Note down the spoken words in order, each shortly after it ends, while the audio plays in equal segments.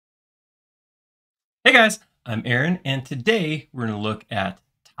Hey guys, I'm Aaron, and today we're going to look at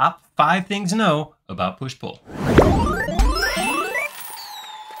top 5 things to know about push-pull.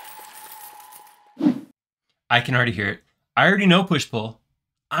 I can already hear it. I already know push-pull.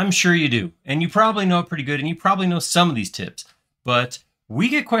 I'm sure you do, and you probably know it pretty good, and you probably know some of these tips, but we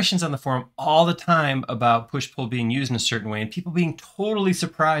get questions on the forum all the time about push-pull being used in a certain way, and people being totally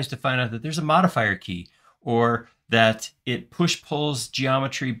surprised to find out that there's a modifier key, or that it push-pulls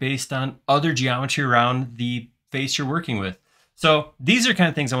geometry based on other geometry around the face you're working with. So these are kind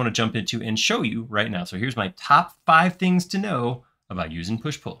of things I want to jump into and show you right now. So here's my top 5 things to know about using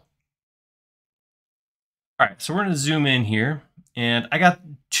push-pull. All right, so we're going to zoom in here, and I got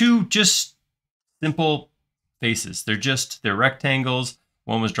 2 just simple faces. They're rectangles.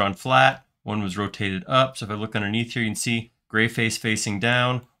 One was drawn flat, one was rotated up. So if I look underneath here, you can see gray face facing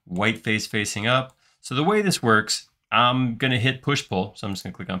down, white face facing up. So the way this works, I'm going to hit push-pull. So I'm just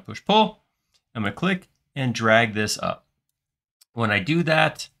going to click on push-pull. I'm going to click and drag this up. When I do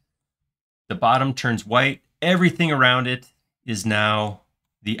that, the bottom turns white. Everything around it is now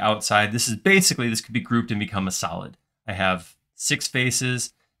the outside. This could be grouped and become a solid. I have 6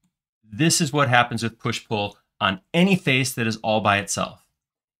 faces. This is what happens with push-pull on any face that is all by itself.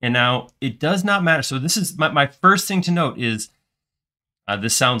 And now it does not matter. So this is my first thing to note is,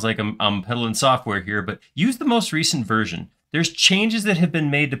 this sounds like I'm peddling software here, but use the most recent version. There's changes that have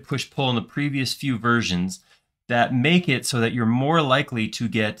been made to push-pull in the previous few versions that make it so that you're more likely to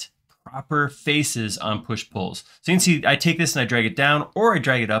get proper faces on push-pulls. So you can see I take this and I drag it down or I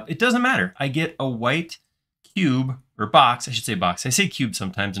drag it up. It doesn't matter. I get a white cube or box. I should say box. I say cube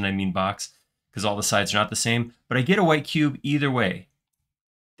sometimes and I mean box because all the sides are not the same, but I get a white cube either way.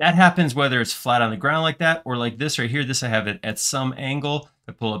 That happens whether it's flat on the ground like that or like this right here. This I have it at some angle. If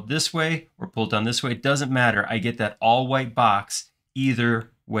I pull up this way or pull it down this way, it doesn't matter. I get that all white box either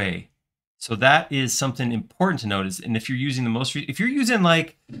way. So that is something important to notice. And if you're using if you're using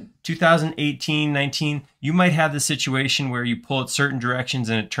like 2018, 19, you might have the situation where you pull it certain directions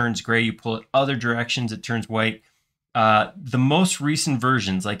and it turns gray. You pull it other directions, it turns white. The most recent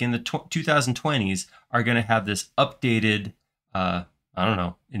versions, like in the 2020s, are going to have this updated, I don't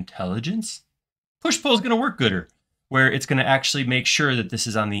know, intelligence? Push-pull is going to work gooder, where it's going to actually make sure that this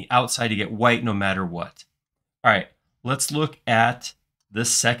is on the outside to get white no matter what. All right, let's look at the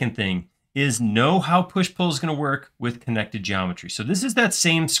second thing, is know how push-pull is going to work with connected geometry. So this is that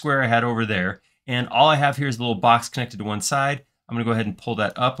same square I had over there, and all I have here is a little box connected to one side. I'm going to go ahead and pull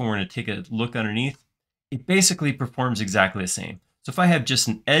that up, and we're going to take a look underneath. It basically performs exactly the same. So if I have just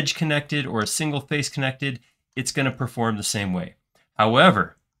an edge connected or a single face connected, it's going to perform the same way.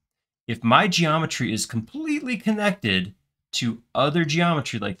 However, if my geometry is completely connected to other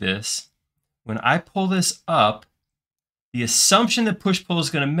geometry like this, when I pull this up, the assumption that push-pull is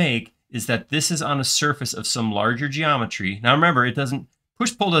going to make is that this is on a surface of some larger geometry. Now remember,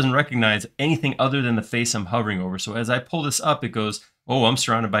 push-pull doesn't recognize anything other than the face I'm hovering over. So as I pull this up, it goes, oh, I'm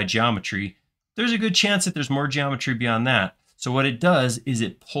surrounded by geometry. There's a good chance that there's more geometry beyond that. So what it does is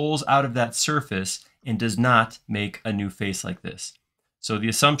it pulls out of that surface and does not make a new face like this. So the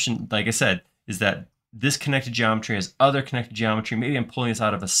assumption, like I said, is that this connected geometry has other connected geometry. Maybe I'm pulling this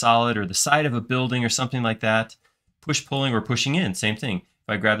out of a solid or the side of a building or something like that. Push-pulling or pushing in, same thing. If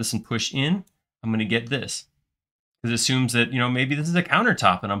I grab this and push in, I'm going to get this. Because it assumes that, maybe this is a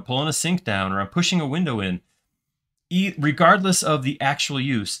countertop and I'm pulling a sink down or I'm pushing a window in. Regardless of the actual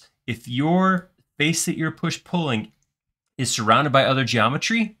use, if your face that you're push-pulling is surrounded by other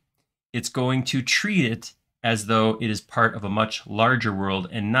geometry, it's going to treat it as though it is part of a much larger world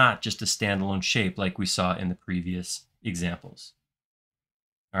and not just a standalone shape like we saw in the previous examples.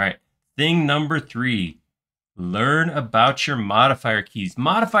 All right, thing number 3, learn about your modifier keys.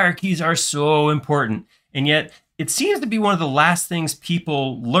 Modifier keys are so important, and yet it seems to be one of the last things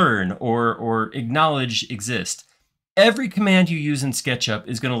people learn or acknowledge exist. Every command you use in SketchUp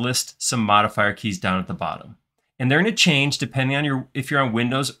is going to list some modifier keys down at the bottom. And they're going to change depending on if you're on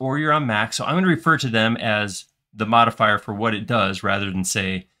Windows or you're on Mac. So I'm going to refer to them as the modifier for what it does rather than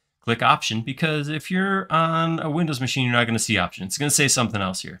say click option, because if you're on a Windows machine, you're not going to see option. It's going to say something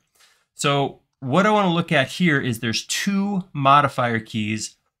else here. So what I want to look at here is there's 2 modifier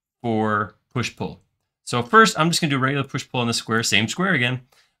keys for push-pull. So first, I'm just going to do a regular push-pull on the square, same square again.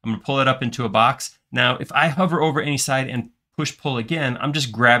 I'm going to pull it up into a box. Now, if I hover over any side and push-pull again, I'm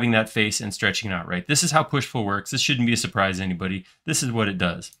just grabbing that face and stretching it out, right? This is how push-pull works. This shouldn't be a surprise to anybody. This is what it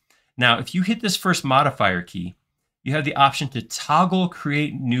does. Now, if you hit this first modifier key, you have the option to toggle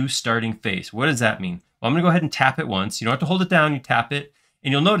create new starting face. What does that mean? Well, I'm going to go ahead and tap it once. You don't have to hold it down. You tap it,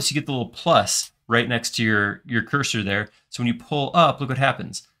 and you'll notice you get the little plus right next to your cursor there. So when you pull up, look what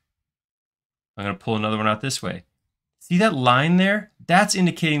happens. I'm going to pull another one out this way. See that line there? That's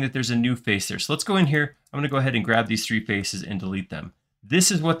indicating that there's a new face there. So let's go in here. I'm going to go ahead and grab these 3 faces and delete them.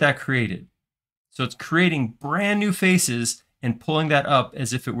 This is what that created. So it's creating brand new faces and pulling that up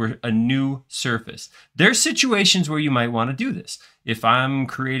as if it were a new surface. There's situations where you might want to do this. If I'm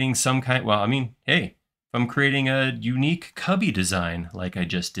creating some kind, well, I mean, hey, if I'm creating a unique cubby design like I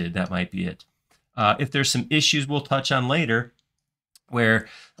just did, that might be it. If there's some issues we'll touch on later where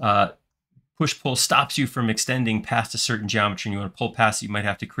push-pull stops you from extending past a certain geometry and you want to pull past it, you might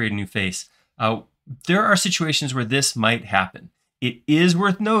have to create a new face. There are situations where this might happen. It is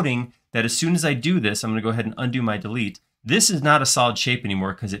worth noting that as soon as I do this, I'm going to go ahead and undo my delete. This is not a solid shape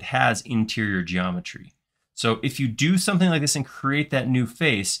anymore because it has interior geometry. So if you do something like this and create that new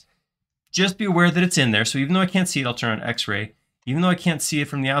face, just be aware that it's in there. So even though I can't see it, I'll turn on X-ray. Even though I can't see it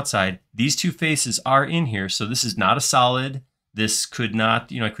from the outside, these 2 faces are in here. So this is not a solid. This could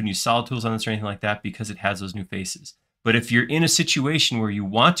not, I couldn't use solid tools on this or anything like that because it has those new faces. But if you're in a situation where you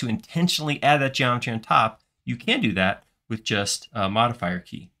want to intentionally add that geometry on top, you can do that with just a modifier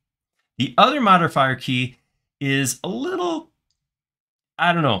key. The other modifier key is a little,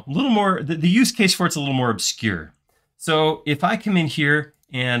 I don't know, a little more, the use case for it's a little more obscure. So if I come in here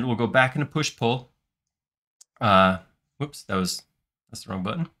and we'll go back into push-pull. Whoops, that's the wrong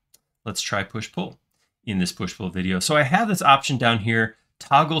button. Let's try push-pull in this push-pull video. So I have this option down here,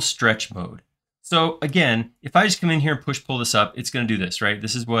 toggle stretch mode. So again, if I just come in here and push-pull this up, it's going to do this, right?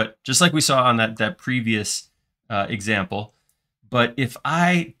 This is what, just like we saw on that previous example. But if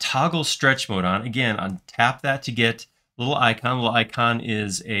I toggle stretch mode on, again, untap that to get a little icon. Little icon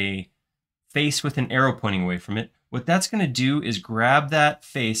is a face with an arrow pointing away from it. What that's going to do is grab that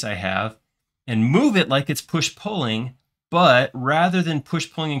face I have and move it like it's push-pulling, but rather than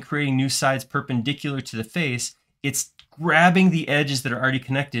push-pulling and creating new sides perpendicular to the face, it's grabbing the edges that are already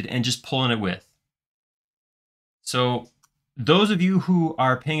connected and just pulling it with. So those of you who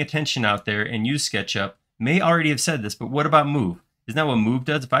are paying attention out there and use SketchUp may already have said this, but what about move? Isn't that what move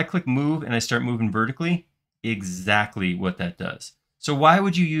does? If I click move and I start moving vertically, exactly what that does. So why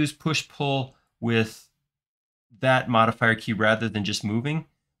would you use push-pull with that modifier key rather than just moving?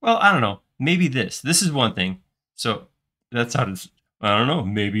 Well, I don't know. Maybe this. This is one thing. So that's how it's, I don't know,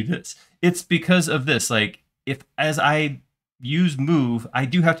 maybe this. It's because of this. Like if as I use move, I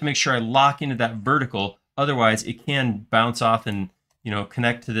do have to make sure I lock into that vertical. Otherwise it can bounce off and,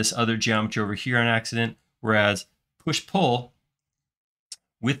 connect to this other geometry over here on accident. Whereas push-pull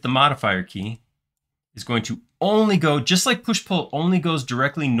with the modifier key is going to only go, just like push-pull only goes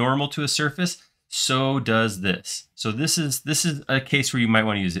directly normal to a surface, so does this. So this is a case where you might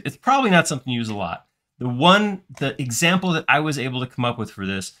want to use it. It's probably not something you use a lot. The example that I was able to come up with for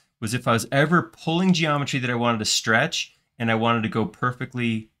this was if I was ever pulling geometry that I wanted to stretch and I wanted to go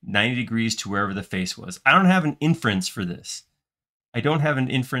perfectly 90 degrees to wherever the face was. I don't have an inference for this. I don't have an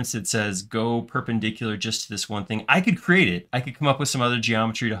inference that says go perpendicular just to this one thing. I could create it. I could come up with some other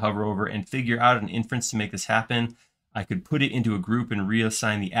geometry to hover over and figure out an inference to make this happen. I could put it into a group and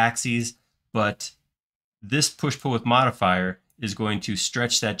reassign the axes, but this push-pull with modifier is going to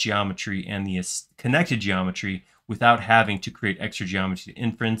stretch that geometry and the connected geometry without having to create extra geometry to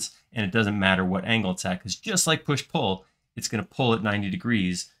inference, and it doesn't matter what angle it's at, because just like push-pull, it's going to pull at 90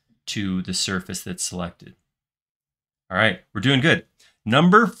 degrees to the surface that's selected. All right, we're doing good.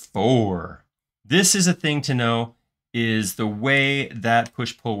 Number 4. This is a thing to know, is the way that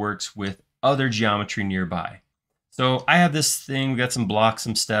push-pull works with other geometry nearby. So I have this thing, we got some blocks,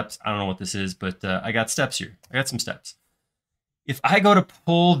 some steps. I don't know what this is, but I got steps here. I got some steps. If I go to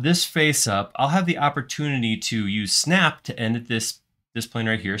pull this face up, I'll have the opportunity to use snap to end at this plane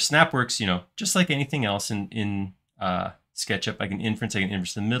right here. Snap works, just like anything else in SketchUp. I can inference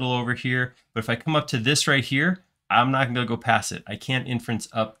the middle over here. But if I come up to this right here, I'm not going to go past it. I can't inference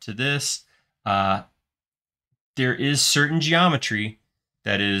up to this. There is certain geometry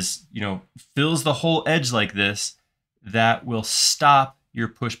that is, fills the whole edge like this that will stop your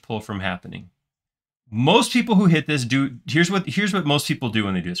push-pull from happening. Most people who hit this here's what most people do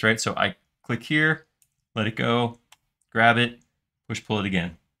when they do this, right? So I click here, let it go, grab it, push-pull it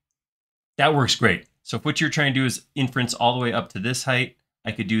again. That works great. So if what you're trying to do is inference all the way up to this height,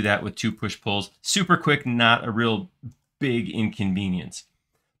 I could do that with 2 push-pulls. Super quick, not a real big inconvenience.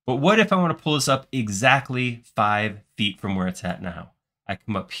 But what if I want to pull this up exactly 5 feet from where it's at now? I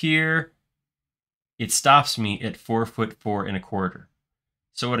come up here, it stops me at 4'4 1/4.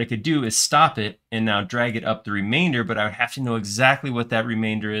 So what I could do is stop it and now drag it up the remainder, but I would have to know exactly what that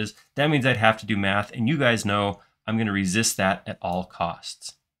remainder is. That means I'd have to do math, and you guys know I'm going to resist that at all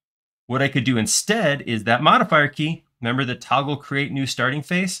costs. What I could do instead is that modifier key. Remember the toggle create new starting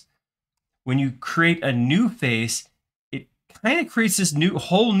face? when you create a new face, it kind of creates this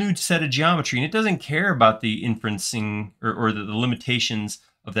whole new set of geometry, and it doesn't care about the inferencing or the limitations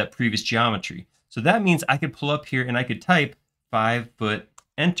of that previous geometry. So that means I could pull up here and I could type 5 foot,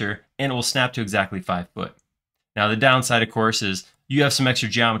 enter, and it will snap to exactly 5 foot. Now the downside, of course, is you have some extra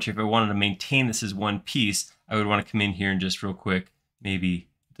geometry. If I wanted to maintain this as one piece, I would want to come in here and just real quick, maybe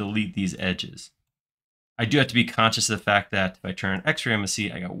delete these edges. I do have to be conscious of the fact that if I turn on X-ray, I'm going to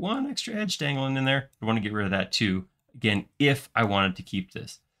see I got one extra edge dangling in there. I want to get rid of that too. Again, if I wanted to keep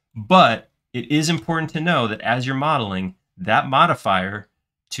this. But it is important to know that as you're modeling, that modifier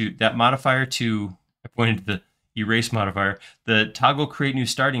to, I pointed to the erase modifier, the toggle create new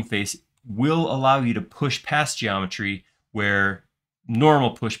starting face will allow you to push past geometry where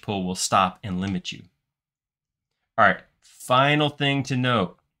normal push-pull will stop and limit you. All right, final thing to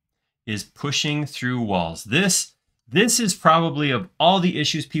note is pushing through walls. This is probably, of all the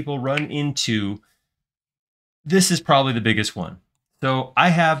issues people run into, this is probably the biggest one. So I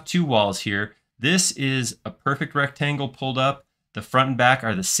have 2 walls here. This is a perfect rectangle pulled up. The front and back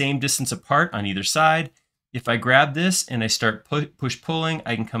are the same distance apart on either side. If I grab this and I start push-pulling,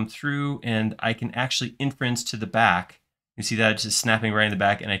 I can come through and I can actually inference to the back. You see that it's just snapping right in the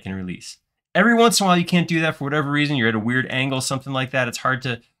back, and I can release. Every once in a while you can't do that for whatever reason. You're at a weird angle, something like that. It's hard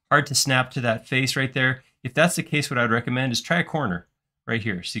to snap to that face right there. If that's the case, what I would recommend is try a corner right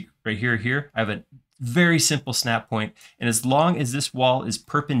here. See, right here. I have a very simple snap point, and as long as this wall is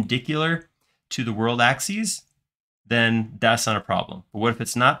perpendicular to the world axes, then that's not a problem. But what if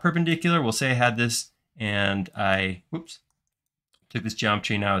it's not perpendicular? We'll say I had this and I, took this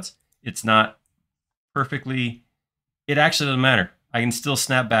geometry. Now it's not perfectly, it actually doesn't matter. I can still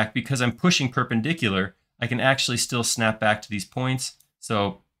snap back because I'm pushing perpendicular. I can actually still snap back to these points.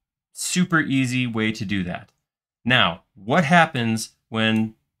 So super easy way to do that. Now, what happens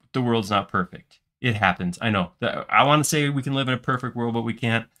when the world's not perfect? It happens. I know. I want to say we can live in a perfect world, but we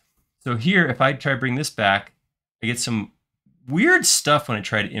can't. So here, if I try to bring this back, I get some weird stuff when I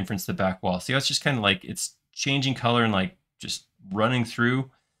try to inference the back wall. See how it's just kind of like it's changing color and like just running through.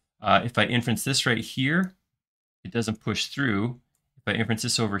 If I inference this right here, it doesn't push through. If I inference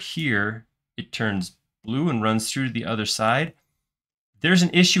this over here, it turns blue and runs through to the other side. There's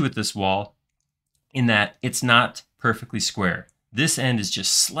an issue with this wall in that it's not perfectly square. This end is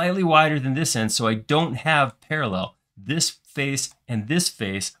just slightly wider than this end, so I don't have parallel. This face and this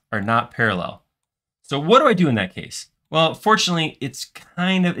face are not parallel. So what do I do in that case? Well, fortunately, it's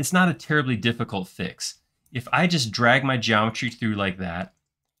not a terribly difficult fix. If I just drag my geometry through like that,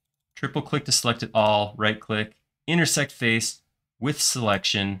 triple click to select it all, right click, intersect face with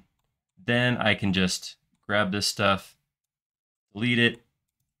selection, then I can just grab this stuff, delete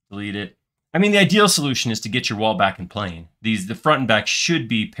it. I mean, the ideal solution is to get your wall back in plane. The front and back should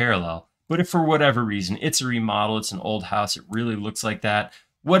be parallel, but if for whatever reason, it's a remodel, it's an old house, it really looks like that,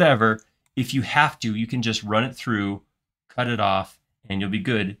 whatever, if you have to, you can just run it through, cut it off, and you'll be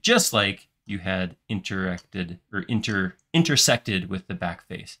good, just like you had intersected with the back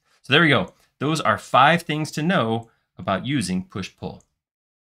face. So there we go. Those are 5 things to know about using push-pull.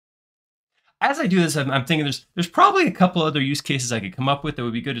 As I do this, I'm thinking there's probably a couple other use cases I could come up with that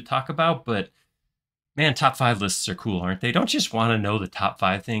would be good to talk about, but man, top 5 lists are cool, aren't they? Don't just want to know the top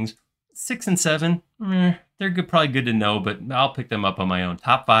 5 things. 6 and 7, they're probably good to know, but I'll pick them up on my own.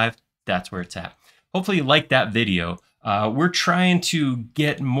 Top 5, that's where it's at. Hopefully you liked that video. We're trying to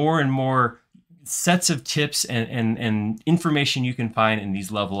get more and more sets of tips and information you can find in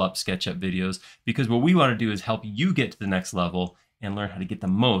these level up SketchUp videos, because what we want to do is help you get to the next level and learn how to get the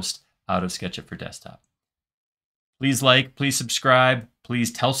most out of SketchUp for desktop. Please like, please subscribe, please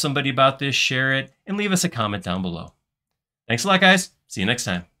tell somebody about this, share it, and leave us a comment down below. Thanks a lot, guys. See you next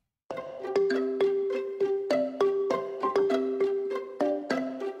time.